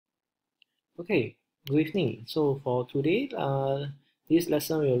Okay, good evening. So for today, this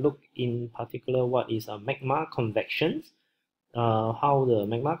lesson will look in particular what is a magma convection, how the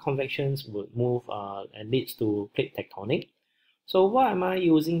magma convections would move and leads to plate tectonic. So what am I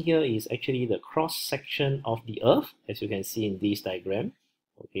using here is actually the cross section of the Earth, as you can see in this diagram.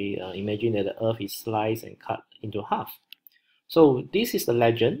 Okay, imagine that the Earth is sliced and cut into half. So this is the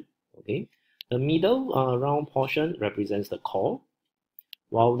legend. Okay, the middle round portion represents the core,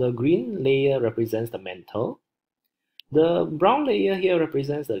 while the green layer represents the mantle. The brown layer here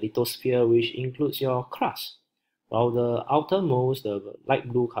represents the lithosphere, which includes your crust, while the outermost, the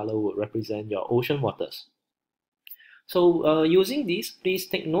light blue color, would represent your ocean waters. So using this, please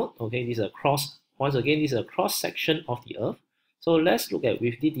take note, okay, this is a cross, once again, this is a cross section of the Earth. So let's look at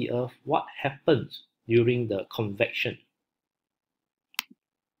within the Earth what happens during the convection.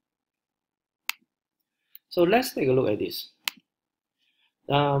 So let's take a look at this.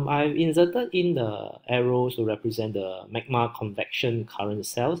 I've inserted in the arrows to represent the magma convection current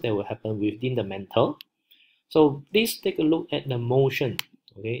cells that will happen within the mantle. So please take a look at the motion,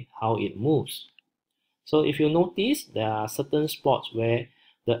 okay, how it moves. So if you notice, there are certain spots where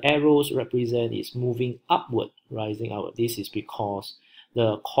the arrows represent is moving upward, rising outward. This is because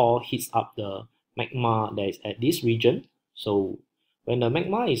the core heats up the magma that is at this region. So when the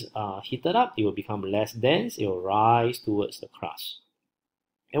magma is heated up, it will become less dense, it will rise towards the crust.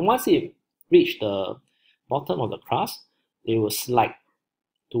 And once it reaches the bottom of the crust, they will slide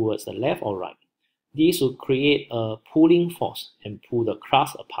towards the left or right. This will create a pulling force and pull the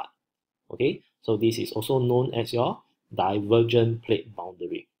crust apart. Okay, so this is also known as your divergent plate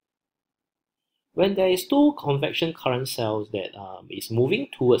boundary. When there is two convection current cells that is moving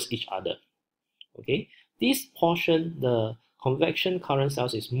towards each other, okay, this portion, the convection current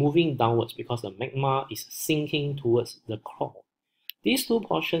cells, is moving downwards because the magma is sinking towards the core. These two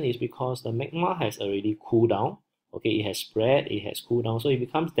portions is because the magma has already cooled down, okay, it has spread, it has cooled down, so it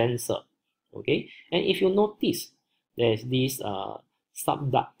becomes denser, okay. And if you notice, there's this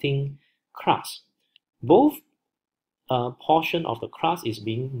subducting crust. Both portion of the crust is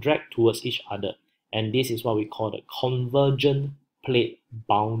being dragged towards each other, and this is what we call the convergent plate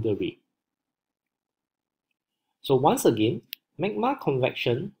boundary. So once again, magma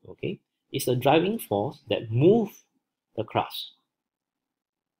convection, okay, is the driving force that moves the crust.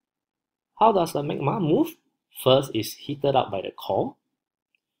 How does the magma move? First, it's heated up by the core,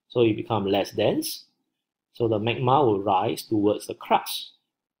 so it becomes less dense. So the magma will rise towards the crust.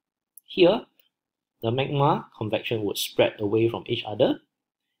 Here, the magma convection would spread away from each other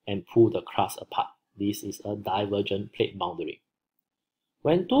and pull the crust apart. This is a divergent plate boundary.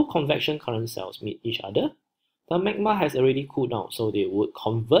 When two convection current cells meet each other, the magma has already cooled down, so they would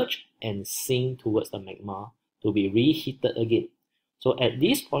converge and sink towards the magma to be reheated again. So at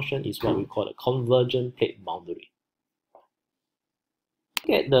this portion is what we call a convergent plate boundary.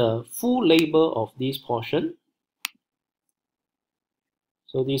 Look at the full label of this portion.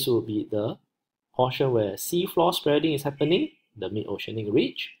 So this will be the portion where seafloor spreading is happening, the mid-oceanic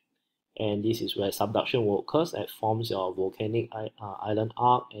ridge. And this is where subduction will occur and forms your volcanic island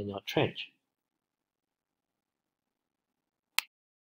arc and your trench.